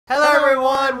Hello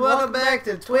everyone, welcome back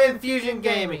to Twinfusion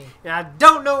Gaming. And I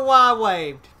don't know why I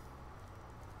waved.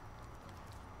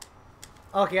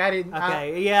 Okay, I didn't.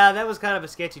 Okay, yeah, that was kind of a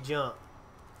sketchy jump.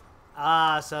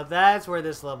 Ah, so that's where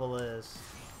this level is.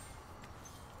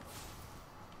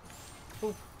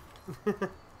 Boop.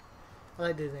 I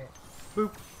like to do that.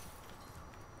 Boop.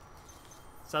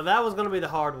 So that was going to be the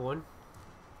hard one.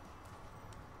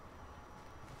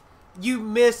 You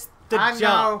missed the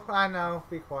jump. I know.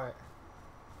 Be quiet.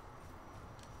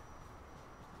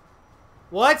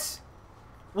 What?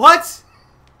 What?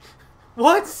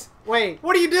 What? Wait.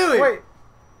 What are you doing? Wait.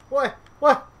 What?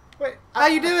 Wait. How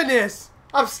you doing this?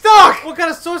 I'm stuck! What kind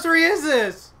of sorcery is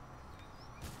this?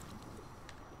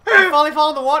 You finally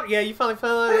fall in the water? Yeah, you finally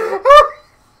fell in.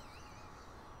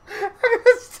 I'm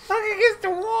stuck against the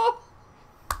wall.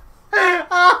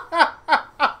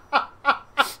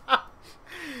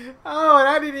 Oh, and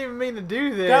I didn't even mean to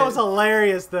do that. That was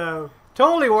hilarious, though.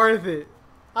 Totally worth it.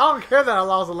 I don't care that I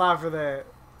lost a lot for that.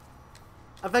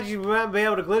 I thought you might be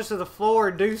able to glitch to the floor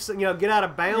and do, get out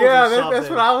of bounds. Yeah, or something. that's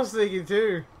what I was thinking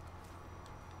too.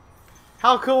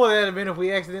 How cool would that have been if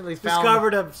we accidentally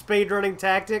discovered a speedrunning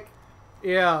tactic?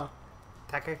 Yeah.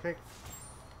 Tactic?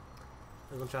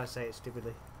 I'm gonna try to say it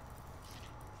stupidly.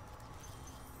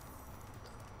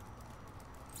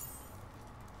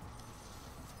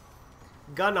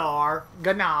 Gunnar.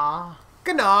 Gunnar.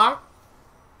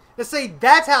 Now see,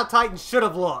 that's how Titan should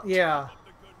have looked. Yeah.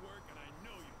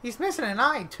 He's missing an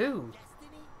eye too.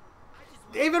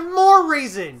 Even more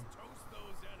reason.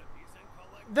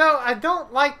 Though I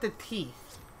don't like the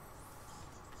teeth.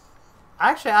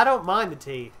 Actually, I don't mind the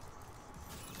teeth.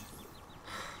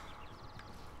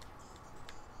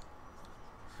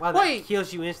 Wow, that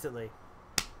kills you instantly.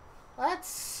 That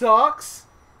sucks.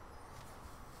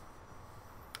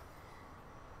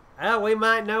 Well, we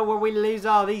might know where we lose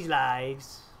all these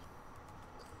lives.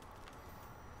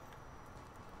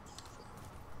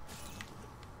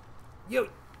 Yo,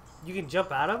 you can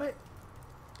jump out of it?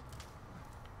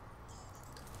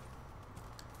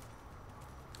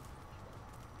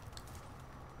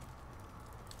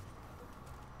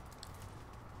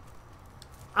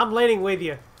 I'm leaning with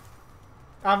you.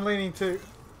 I'm leaning too.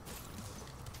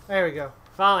 There we go.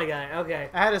 Finally got it. Okay.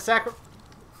 I had to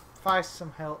sacrifice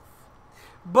some health.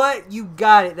 But you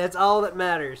got it. That's all that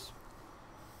matters.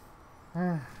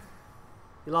 You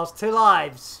lost 2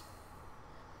 lives.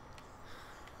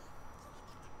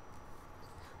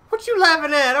 What you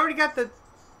laughing at? I already got the...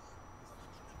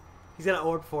 He's got an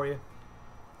orb for you.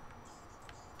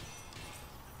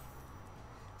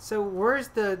 So where's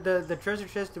the treasure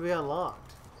chest to be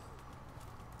unlocked?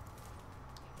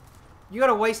 You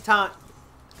gotta waste time.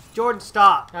 Jordan,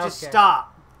 stop. Okay. Just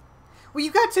stop. Well,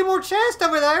 you got 2 more chests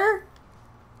over there.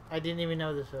 I didn't even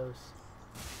know this was.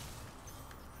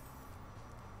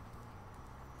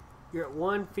 You're at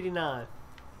 159.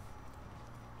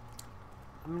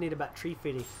 I'm gonna need about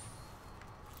 350.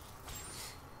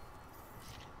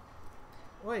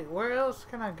 Wait, where else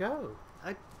can I go?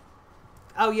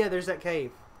 Oh yeah, there's that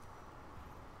cave.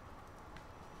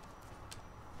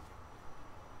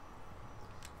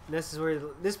 And this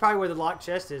is probably where the locked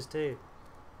chest is too.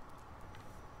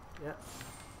 Yep.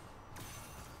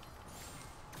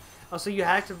 Oh, so you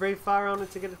have to breathe fire on it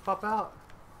to get it to pop out?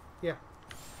 Yeah.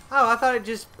 Oh, I thought it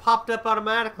just popped up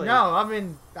automatically. No, I've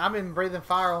been breathing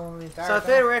fire on the entire time. So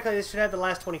theoretically, this should have the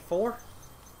last 24.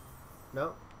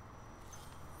 Nope.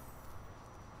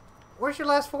 Where's your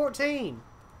last 14?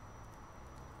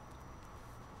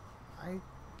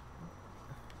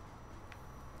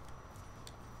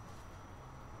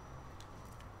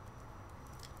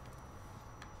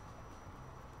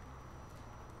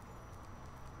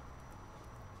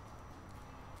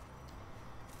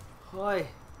 Boy.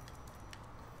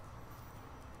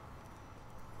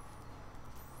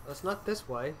 That's not this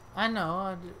way. I know.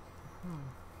 I do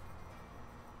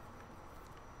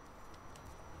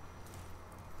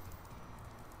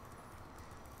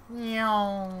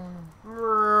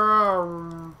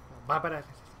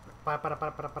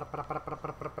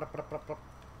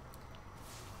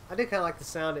kind of like the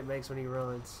sound it makes when he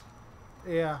runs.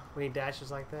 Yeah. When he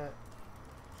dashes like that.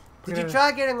 Did you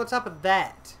try getting on top of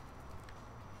that?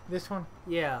 This one?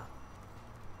 Yeah.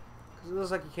 Because it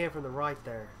looks like you came from the right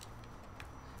there.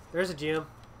 There's a gem.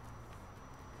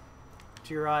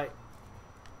 To your right.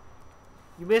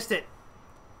 You missed it.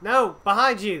 No,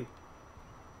 behind you.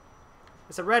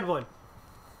 It's a red one.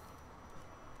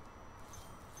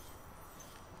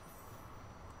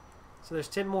 So there's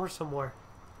 10 more somewhere.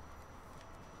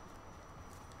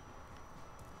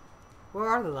 Where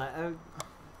are the lights?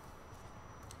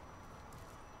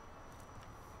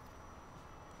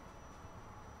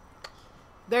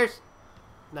 There's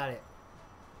not it.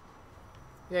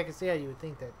 Yeah, I can see how you would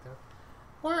think that, though.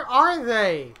 Where are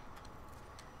they?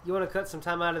 You want to cut some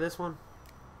time out of this one?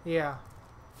 Yeah.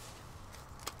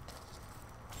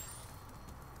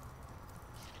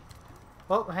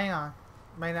 Oh, hang on.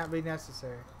 May not be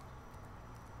necessary.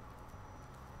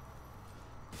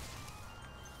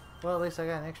 Well, at least I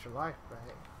got an extra life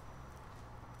back.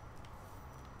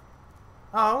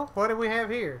 Oh, what do we have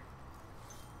here?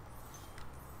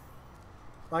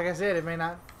 Like I said, it may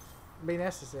not be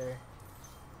necessary.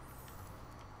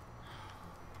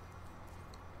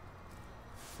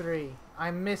 3.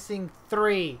 I'm missing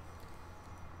 3.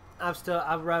 I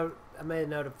made a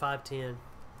note of 510.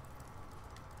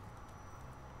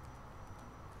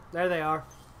 There they are.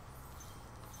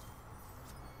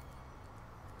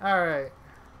 Alright.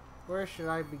 Where should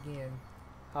I begin?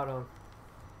 Hold on.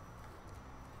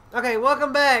 Okay,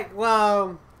 welcome back.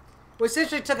 Well, we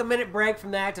essentially took a minute break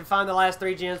from that to find the last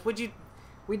 3 gems, which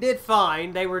we did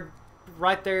find. They were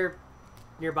right there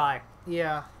nearby.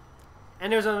 Yeah.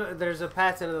 And there's a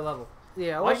path into the level.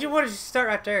 Yeah. Why did you want to start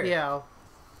right there? Yeah.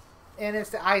 And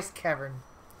it's the ice cavern.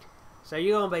 So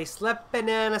you're going to be slipping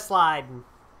and a sliding.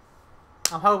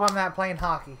 I hope I'm not playing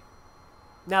hockey.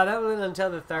 No, that wasn't until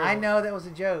the third I one. know that was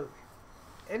a joke.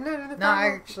 Isn't it in the third No, one?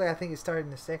 actually, I think it started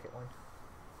in the second one.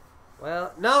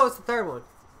 Well, no, it's the third one.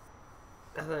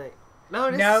 I think. No,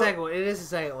 it is the second one. It is the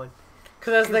second one.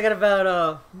 Because I was thinking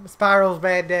about, Spyro's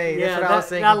Bad Day. yeah, That's what I was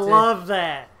thinking, I too. love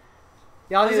that.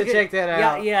 Y'all need That's a to check that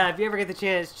out. Yeah, if you ever get the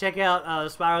chance, check out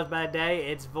Spyro's Bad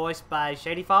Day. It's voiced by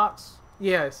Shady Fox.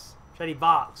 Yes. Shady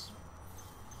Fox.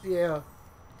 Yeah.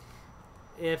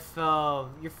 If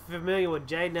you're familiar with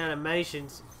Jaden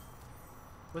Animations,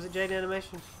 was it Jaden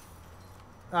Animations?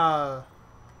 Jan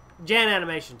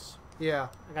Animations. Yeah.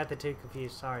 I got the two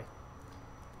confused. Sorry.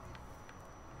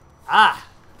 Ah.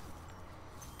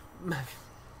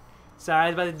 Sorry, I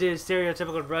was about to do a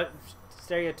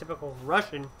stereotypical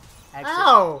Russian accent.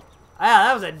 Ow! Ah,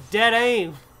 that was a dead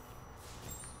aim.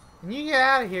 Can you get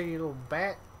out of here, you little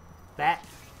bat? Bat.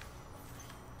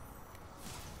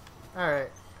 Alright.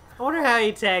 I wonder how he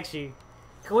attacks you.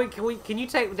 Can you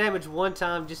take damage one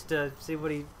time just to see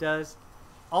what he does?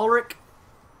 Ulrich?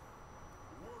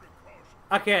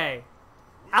 Okay.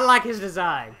 I like his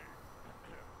design.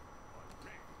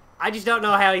 I just don't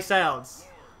know how he sounds.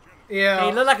 Yeah.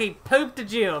 He looked like he pooped a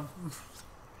gym.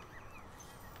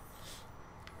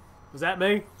 Was that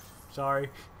me? Sorry.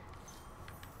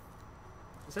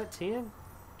 Is that 10?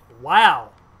 Wow.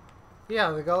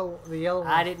 Yeah, the yellow one.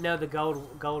 I didn't know the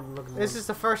golden looking This one. is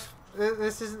the first.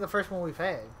 This isn't the first one we've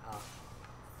had. Oh.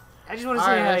 I just want to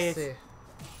see Alright, how he let's is. see.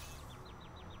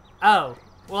 Oh.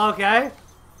 Well, okay.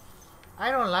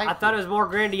 I don't like I thought it was more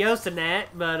grandiose than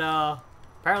that, but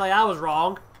apparently I was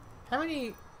wrong. How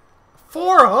many?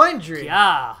 400!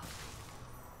 Yeah.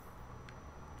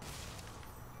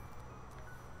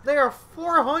 There are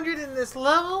 400 in this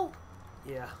level?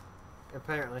 Yeah.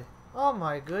 Apparently. Oh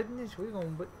my goodness, we're gonna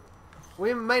be...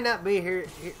 We may not be here.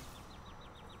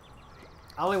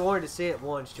 I only wanted to see it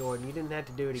once, Jordan. You didn't have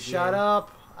to do it again. Shut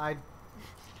up.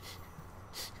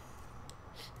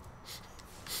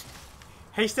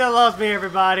 He still loves me,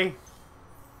 everybody.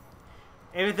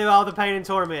 Even through all the pain and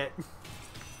torment.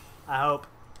 I hope.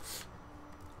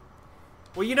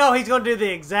 Well, you know he's going to do the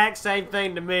exact same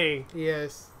thing to me.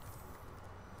 Yes.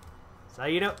 So,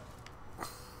 you know...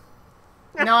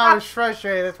 No, I was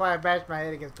frustrated. That's why I bashed my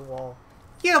head against the wall.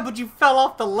 Yeah, but you fell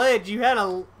off the ledge. You had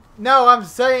a... No, I'm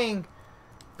saying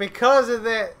because of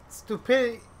that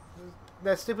stupid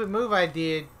move I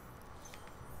did,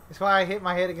 that's why I hit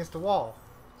my head against the wall.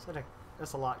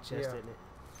 That's a lock chest, Yeah. isn't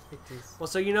it? It is. Well,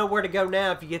 so you know where to go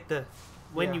now if you get the...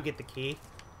 When Yeah. you get the key.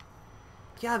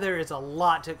 Yeah, there is a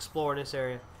lot to explore in this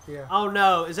area. Yeah. Oh,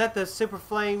 no. Is that the Super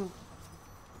Flame...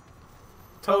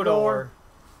 Todor?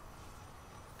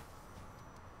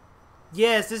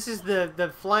 Yes, this is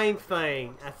the flame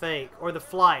thing, I think. Or the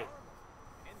flight.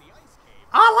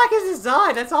 I like his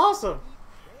design. That's awesome.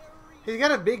 He's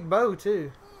got a big bow,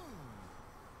 too.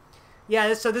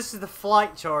 Yeah, so this is the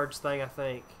flight charge thing, I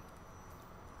think.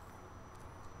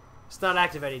 It's not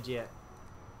activated yet.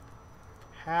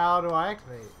 How do I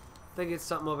activate it? I think it's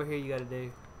something over here you gotta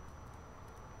do.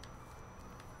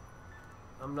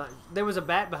 I'm not... There was a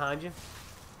bat behind you.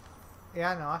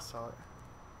 Yeah, I know. I saw it.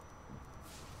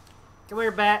 Come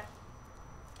here, bat.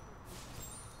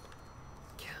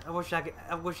 I wish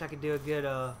I could do a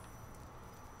good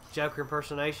Joker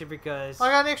impersonation because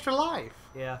I got an extra life.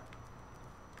 yeah.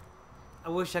 I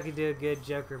wish I could do a good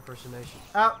Joker impersonation.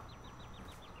 Oh.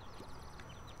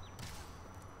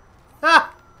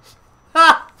 Ha!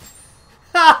 Ha!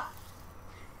 Ha!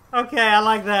 Okay, I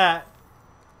like that.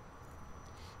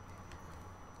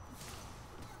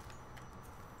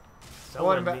 So I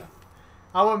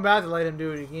wasn't about to let him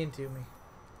do it again to me.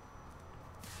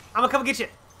 I'm gonna come get you.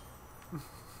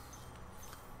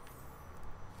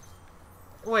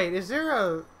 Wait, is there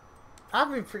a?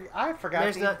 I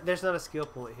forgot. There's not a skill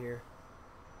point here.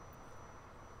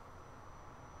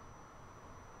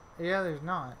 Yeah, there's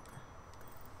not.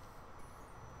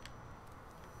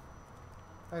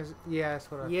 Yeah,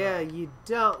 that's what I Yeah, thought. you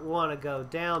don't want to go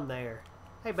down there.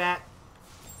 Hey, Bat.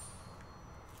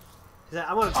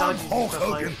 I want to tell I'm you Hulk stuff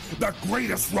Hogan, the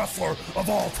greatest wrestler of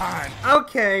all time.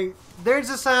 Okay, there's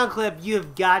a sound clip you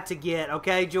have got to get,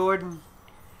 okay, Jordan?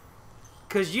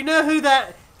 Because you know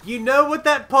you know what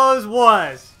that pose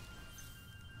was.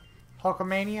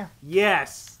 Hulkamania?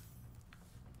 Yes.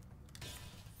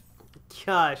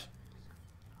 Gosh.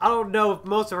 I don't know if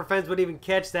most of our friends would even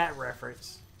catch that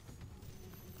reference.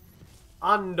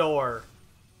 Andor.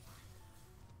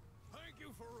 Thank you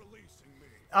for releasing me.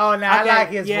 Oh, no, I like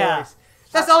his voice.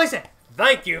 That's all he said.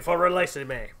 Thank you for releasing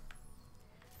me.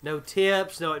 No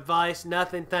tips, no advice,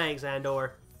 nothing. Thanks,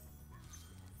 Andor.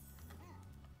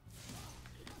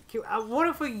 I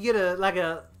wonder if we could get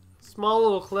a small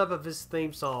little clip of his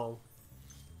theme song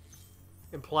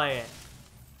and play it.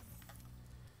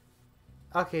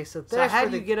 Okay, so how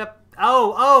do you get up?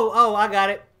 Oh, I got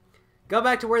it. Go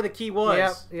back to where the key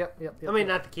was. Yep. I mean,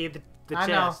 not the key, the I chest.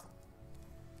 know.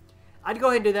 I'd go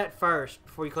ahead and do that first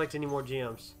before you collect any more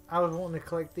gems. I was wanting to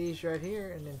collect these right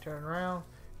here and then turn around.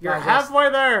 You're dodge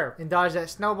halfway there. and dodge that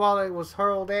snowball that was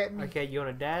hurled at me. Okay, you want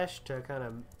to dash to kind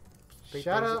of...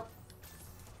 Shut up.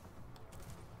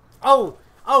 Oh!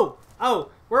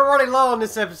 We're running low on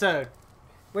this episode.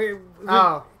 That's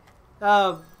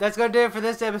going to do it for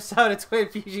this episode of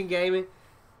Twinfusion Gaming.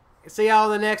 See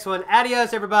y'all in the next one.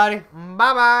 Adios, everybody.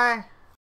 Bye-bye.